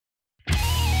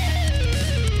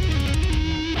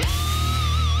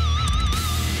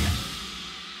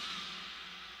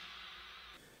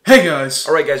Hey guys!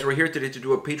 Alright guys, we're here today to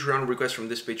do a Patreon request from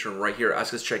this Patreon right here.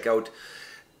 Ask us to check out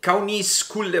Kaunis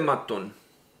Kuolematon.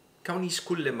 Kaunis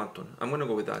Kuolematon. I'm gonna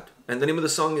go with that. And the name of the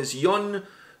song is Yön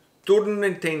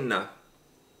Tunteina.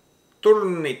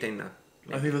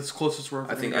 I think that's the closest word.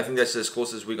 I think that's as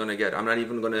close as we're gonna get. I'm not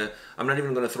even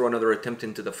gonna throw another attempt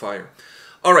into the fire.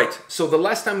 Alright, so the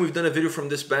last time we've done a video from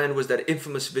this band was that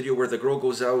infamous video where the girl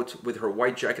goes out with her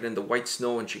white jacket in the white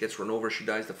snow and she gets run over, she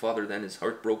dies, the father then is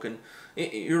heartbroken.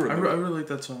 You remember? I really like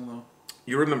that song though.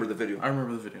 You remember the video? I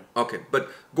remember the video. Okay, but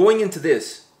going into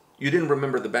this, you didn't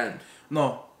remember the band.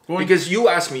 No. Because you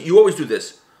asked me, you always do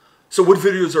this. So what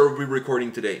videos are we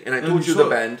recording today? And I told you the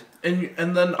band.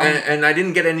 And then... and I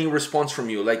didn't get any response from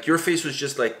you. Like, your face was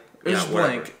just like, it was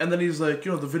blank. And then he's like,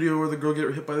 you know, the video where the girl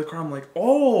get hit by the car. I'm like,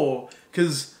 oh!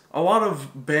 Because a lot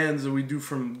of bands that we do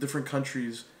from different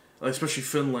countries, especially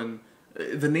Finland,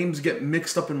 the names get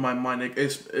mixed up in my mind. Like,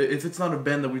 if it's not a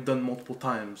band that we've done multiple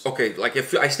times. Okay, like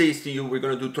if I say to you, we're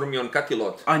going to do Turmion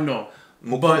Katilot. I know.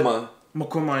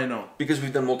 Mokoma, I know. Because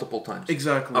we've done multiple times.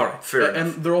 Exactly. Alright, fair enough.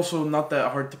 And they're also not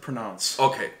that hard to pronounce.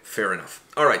 Okay, fair enough.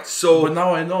 Alright, so... But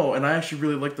now I know, and I actually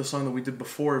really like the song that we did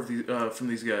before of from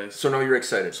these guys. So now you're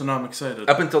excited. So now I'm excited.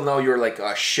 Up until now, you're like,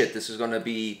 oh shit, this is going to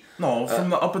be... No,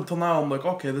 up until now, I'm like,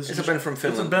 okay, this is... It's a band from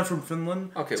Finland. It's a band from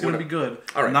Finland. Okay, it's going to be good.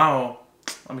 Alright. Now...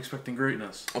 I'm expecting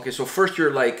greatness. Okay, so first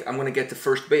you're like, I'm going to get to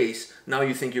first base. Now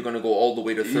you think you're going to go all the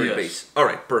way to third base. All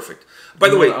right, perfect. By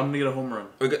the way... I'm going to get a home run.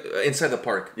 Inside the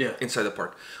park. Yeah. Inside the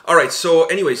park. All right, so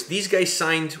anyways, these guys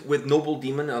signed with Noble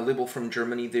Demon, a label from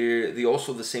Germany. They're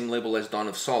also the same label as Dawn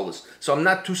of Solace. So I'm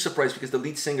not too surprised because the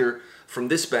lead singer from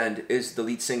this band is the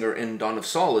lead singer in Dawn of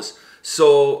Solace.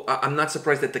 So I'm not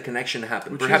surprised that the connection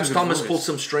happened. Perhaps Thomas pulled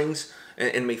some strings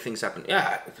and made things happen.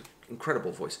 Yeah,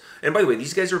 incredible voice. And by the way,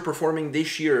 these guys are performing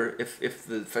this year, if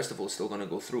the festival is still going to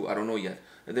go through. I don't know yet.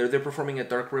 They're performing at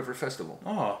Dark River Festival.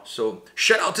 Oh. So,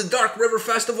 shout out to Dark River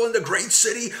Festival in the great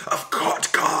city of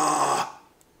Kotka!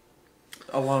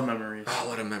 A lot of memories. Oh, a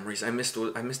lot of memories. I missed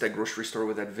that grocery store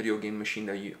with that video game machine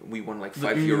that we won like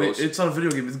 €5. It's not a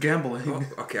video game, it's gambling.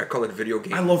 Oh, okay, I call it video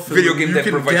game. I love video game that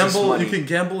provides us money. You can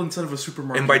gamble instead of a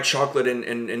supermarket. And buy chocolate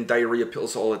and diarrhea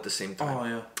pills all at the same time. Oh,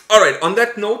 yeah. Alright, on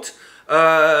that note,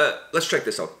 let's check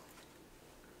this out.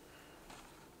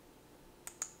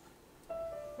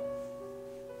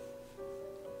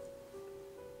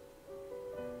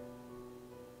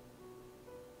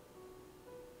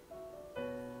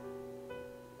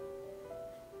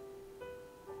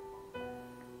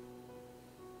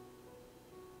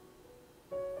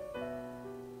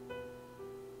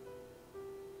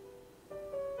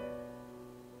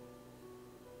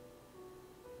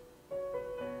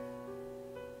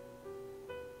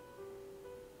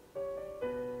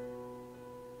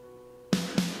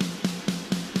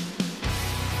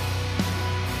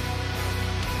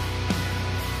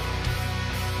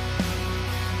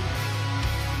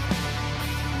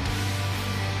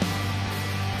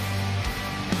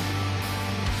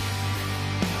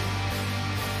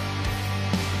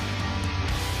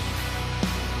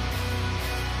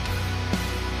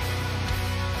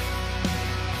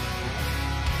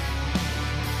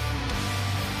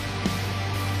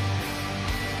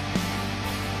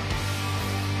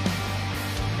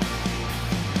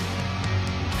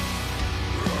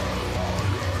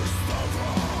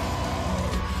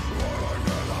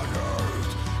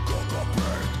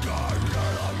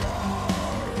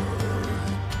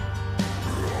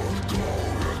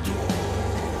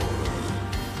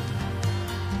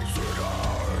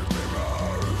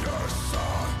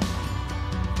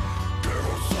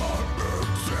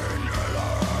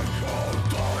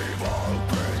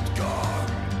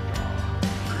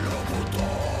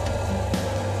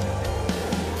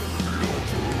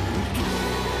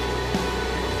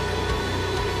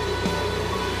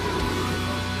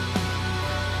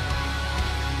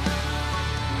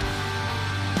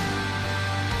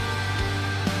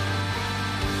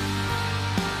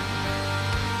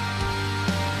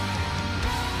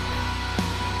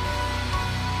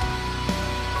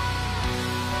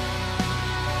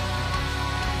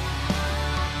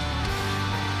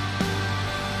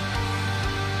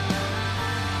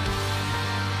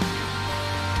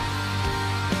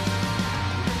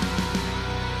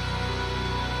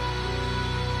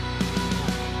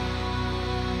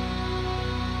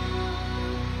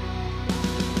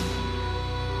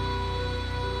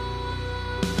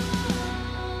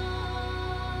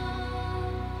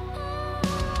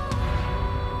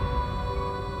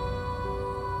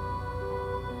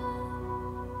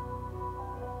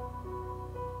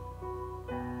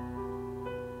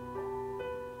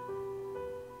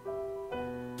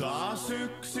 Taas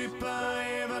yksi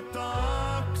päivä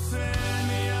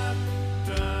taakseen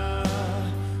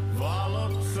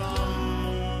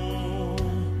sammuu,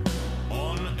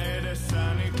 on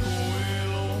edessäni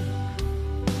kuilu,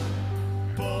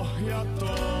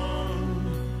 pohjaton.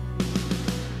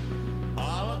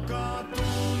 Alkaa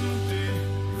tunti,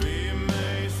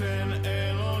 viimeisen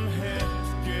elon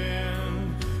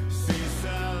hetken,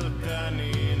 sisältä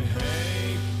niin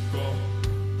heikko,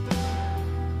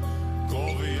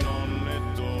 kovin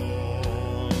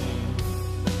onneton.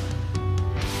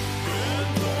 Yön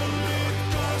tunnit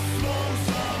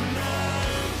kasvonsa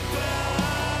näyttää,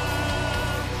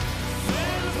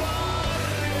 sen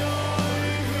varjoihin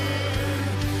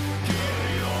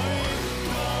kirjoittaa.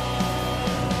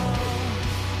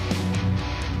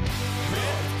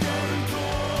 Hetken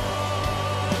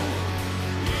tuon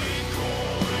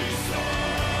ikuisen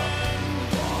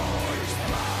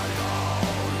poispäin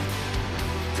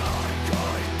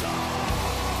karkoittaa.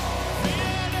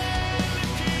 Vieden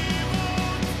kivut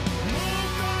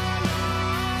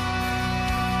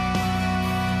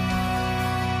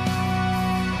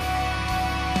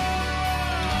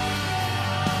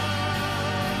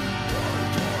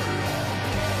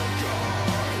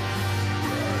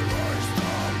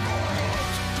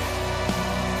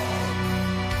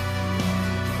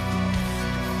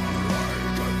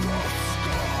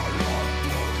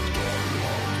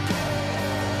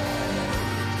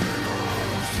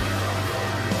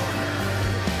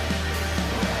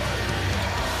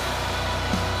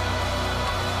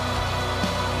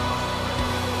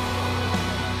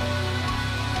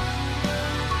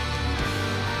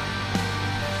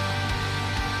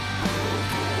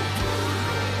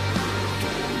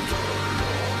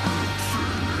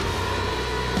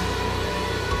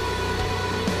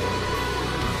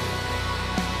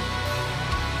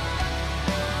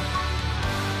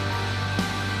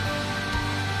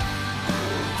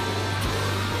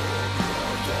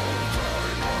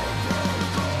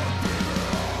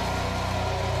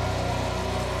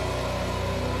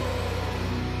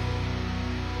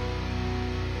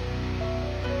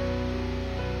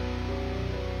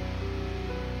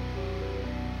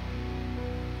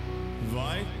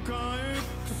vaikka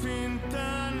yksin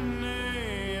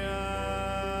tänne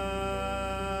jään,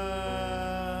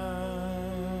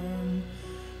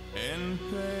 en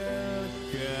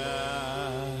pelkää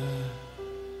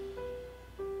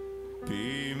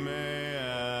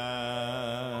pimeää.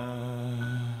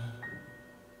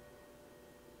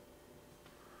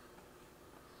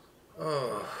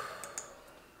 Oh.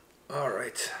 All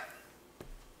right.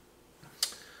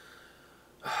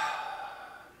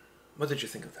 What did you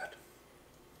think of that?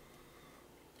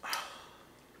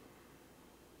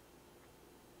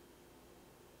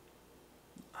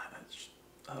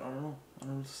 I don't know. I don't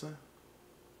know what to say.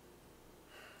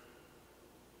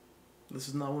 This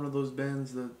is not one of those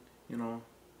bands that, you know,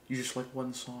 you just like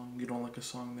one song, you don't like a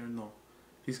song there. No.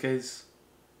 These guys,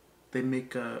 they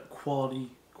make quality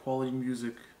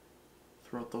music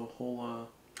throughout the whole...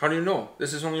 How do you know?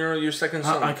 This is only your second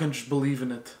song. I can just believe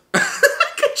in it. I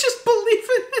can just believe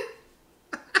in it.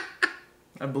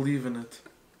 I believe in it.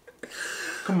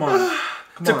 Come on.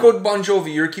 To quote Bon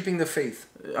Jovi, you're keeping the faith.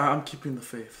 I'm keeping the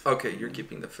faith. Okay, you're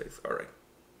keeping the faith. All right.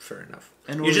 Fair enough.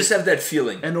 And you just have that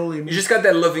feeling. And you just got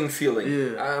that loving feeling.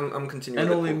 Yeah. I'm continuing.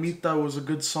 And the Only quotes. Mita was a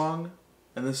good song.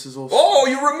 And this is also... Oh,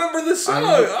 you remember the song.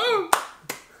 Oh.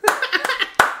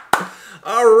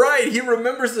 All right, he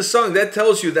remembers the song. That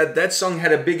tells you that that song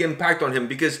had a big impact on him,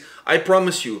 because I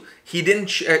promise you, he didn't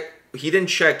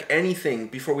check anything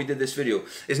before we did this video.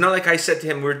 It's not like I said to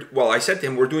him,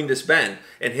 we're doing this band,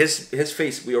 and his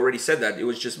face, we already said that, it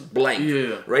was just blank.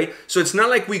 Yeah. Right? So it's not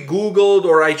like we Googled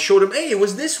or I showed him, hey, it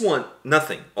was this one.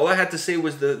 Nothing. All I had to say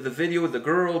was the video, the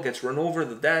girl gets run over,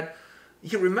 the dad.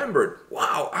 He remembered.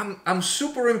 Wow, I'm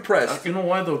super impressed. You know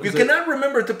why though? You cannot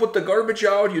remember to put the garbage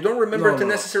out. You don't remember to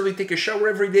necessarily take a shower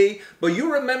every day, but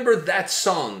you remember that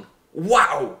song.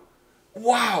 Wow,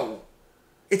 wow,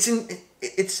 it's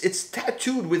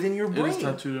tattooed within your brain. It is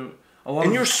tattooed.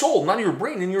 In your soul, not your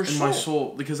brain, in your soul. In my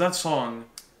soul, because that song.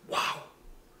 Wow,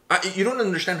 you don't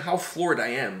understand how floored I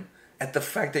am at the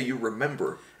fact that you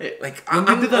remember. Like, I'm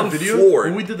floored.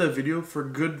 When we did that video for a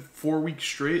good 4 weeks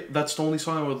straight, that's the only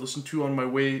song I would listen to on my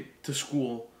way to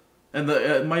school. And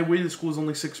my way to school is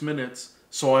only 6 minutes,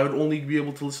 so I would only be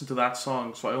able to listen to that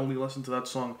song. So I only listened to that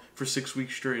song for 6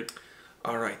 weeks straight.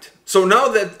 All right. So now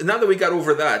that we got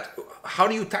over that, how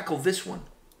do you tackle this one?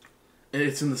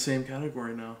 It's in the same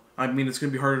category now. I mean, it's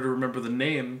gonna be harder to remember the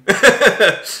name.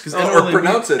 Or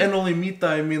pronounce it. And only Mita,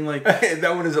 I mean, like...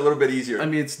 that one is a little bit easier. I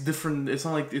mean, it's different. It's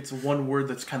not like it's one word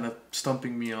that's kind of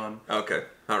stumping me on. Okay.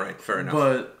 All right. Fair enough.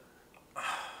 But...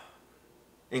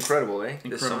 incredible, eh?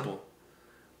 Incredible. This song.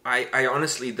 I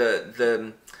honestly,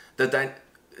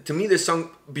 to me, this song,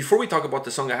 before we talk about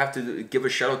the song, I have to give a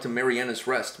shout out to Mariana's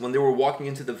Rest. When they were walking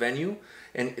into the venue,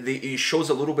 and it shows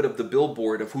a little bit of the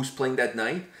billboard of who's playing that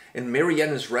night, and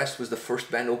Mariana's Rest was the first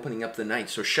band opening up the night.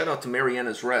 So shout out to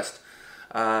Mariana's Rest.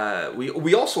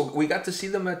 We got to see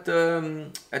them at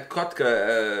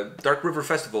Kotka Dark River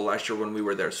Festival last year when we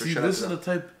were there. So see, shout this out to is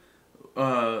them.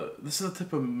 this is the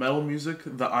type of metal music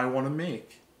that I want to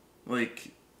make.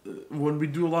 Like when we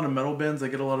do a lot of metal bands, I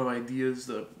get a lot of ideas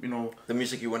that the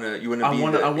music you wanna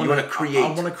create. I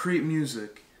want to create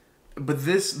music, but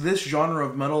this genre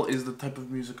of metal is the type of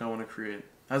music I want to create. It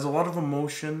has a lot of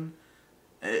emotion,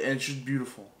 and it's just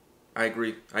beautiful. I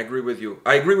agree with you.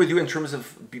 I agree with you in terms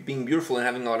of being beautiful and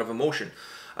having a lot of emotion.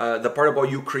 The part about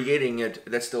you creating it,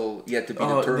 that's still yet to be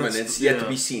determined. It's yet to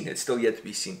be seen. It's still yet to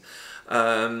be seen.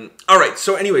 All right.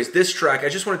 So anyways, this track, I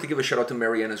just wanted to give a shout out to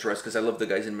Mariana's Rest because I love the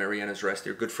guys in Mariana's Rest.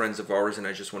 They're good friends of ours, and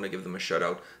I just want to give them a shout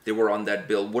out. They were on that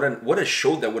bill. What a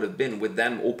show that would have been with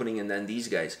them opening and then these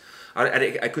guys.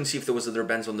 I couldn't see if there was other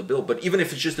bands on the bill, but even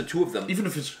if it's just the two of them, even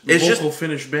if it's local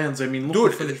Finnish bands, I mean,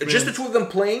 just the two of them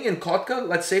playing in Kotka,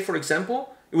 let's say for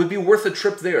example, it would be worth a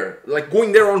trip there. Like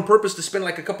going there on purpose to spend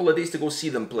like a couple of days to go see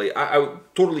them play. I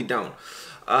totally down.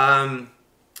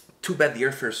 Too bad the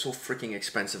airfare is so freaking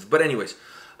expensive. But anyways,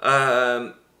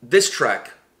 this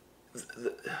track,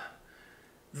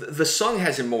 the song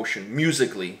has emotion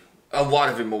musically, a lot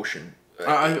of emotion.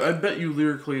 I bet you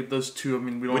lyrically it does too. I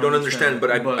mean, we don't understand,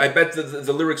 but I bet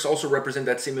the lyrics also represent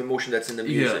that same emotion that's in the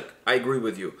music. Yeah. I agree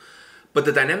with you. But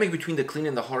the dynamic between the clean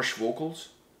and the harsh vocals,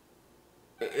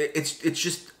 it's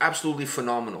just absolutely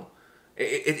phenomenal.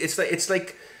 It's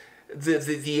like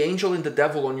the angel and the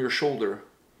devil on your shoulder.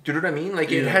 Do you know what I mean?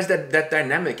 Like it has that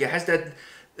dynamic. It has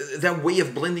that way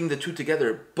of blending the two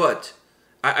together. But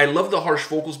I love the harsh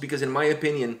vocals because in my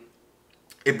opinion,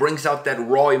 it brings out that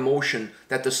raw emotion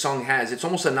that the song has. It's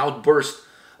almost an outburst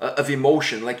of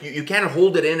emotion. Like you can't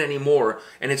hold it in anymore,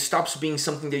 and it stops being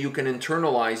something that you can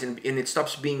internalize, and it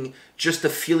stops being just a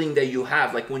feeling that you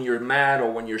have, like when you're mad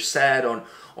or when you're sad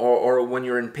or when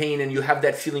you're in pain and you have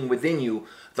that feeling within you.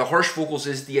 The harsh vocals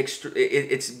is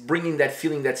it's bringing that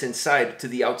feeling that's inside to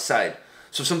the outside.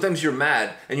 So sometimes you're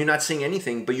mad and you're not saying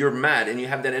anything, but you're mad and you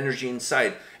have that energy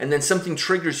inside. And then something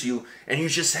triggers you and you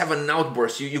just have an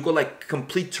outburst. You go like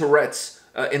complete Tourette's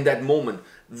in that moment.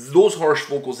 Those harsh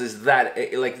vocals is that,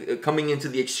 like coming into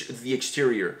the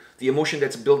exterior. The emotion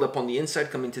that's built up on the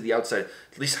inside coming to the outside.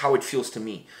 At least how it feels to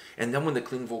me. And then when the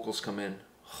clean vocals come in,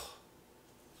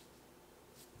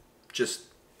 just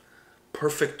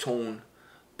perfect tone,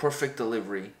 perfect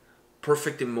delivery,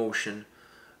 perfect emotion.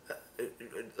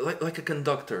 Like a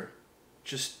conductor,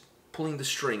 just pulling the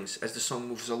strings as the song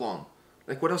moves along.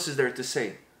 Like what else is there to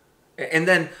say? And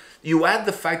then you add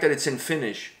the fact that it's in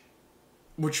Finnish,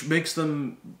 which makes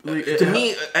them to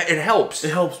me it helps.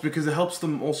 It helps because it helps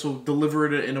them also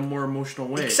deliver it in a more emotional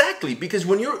way. Exactly, because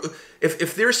when you're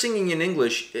if they're singing in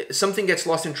English, something gets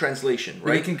lost in translation,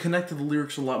 right? You can connect to the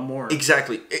lyrics a lot more.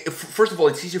 Exactly. First of all,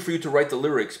 it's easier for you to write the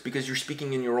lyrics because you're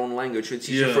speaking in your own language. It's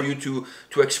easier for you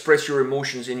to express your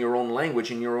emotions in your own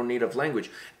language, in your own native language.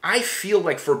 I feel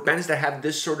like for bands that have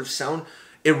this sort of sound,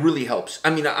 it really helps. I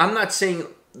mean, I'm not saying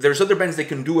there's other bands that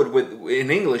can do it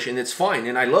in English and it's fine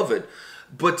and I love it.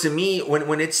 But to me,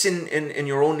 when it's in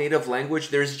your own native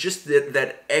language, there's just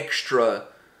that extra.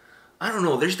 I don't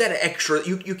know. There's that extra.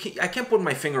 I can't put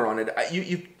my finger on it.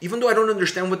 Even though I don't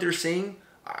understand what they're saying,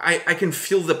 I can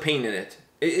feel the pain in it.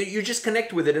 You just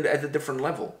connect with it at a different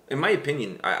level. In my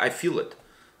opinion, I feel it.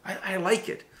 I like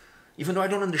it. Even though I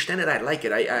don't understand it, I like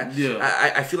it.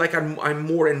 I feel like I'm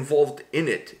more involved in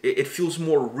it. It feels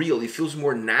more real. It feels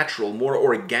more natural, more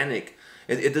organic.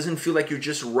 It doesn't feel like you're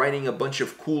just writing a bunch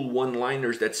of cool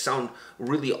one-liners that sound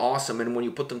really awesome, and when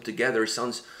you put them together, it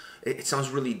sounds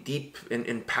really deep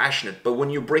and passionate. But when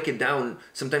you break it down,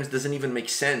 sometimes it doesn't even make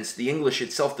sense. The English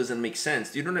itself doesn't make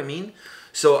sense. Do you know what I mean?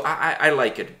 So I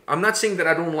like it. I'm not saying that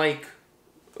I don't like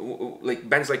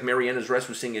bands like Mariana's Rest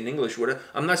who sing in English.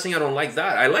 I'm not saying I don't like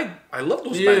that. I love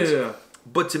those bands. Yeah.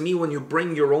 But to me, when you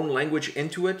bring your own language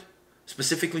into it,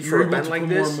 specifically for a band like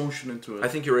this, more emotion into it. I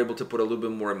think you're able to put a little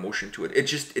bit more emotion to it.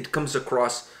 It comes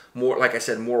across more, like I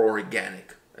said, more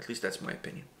organic. At least that's my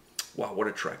opinion. Wow, what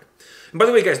a track. And by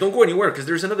the way, guys, don't go anywhere because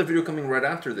there's another video coming right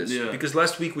after this. Yeah. Because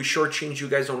last week we shortchanged you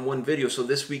guys on one video, so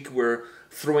this week we're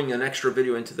throwing an extra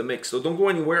video into the mix. So don't go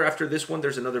anywhere. After this one,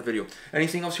 there's another video.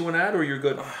 Anything else you want to add, or you're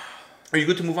good? Are you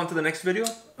good to move on to the next video?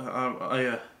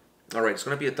 Yeah. All right, it's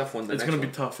going to be a tough one. It's going to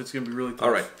be tough. It's going to be really tough.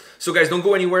 All right. So, guys, don't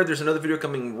go anywhere. There's another video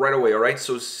coming right away, all right?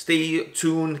 So stay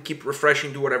tuned, keep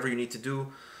refreshing, do whatever you need to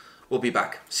do. We'll be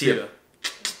back. See ya.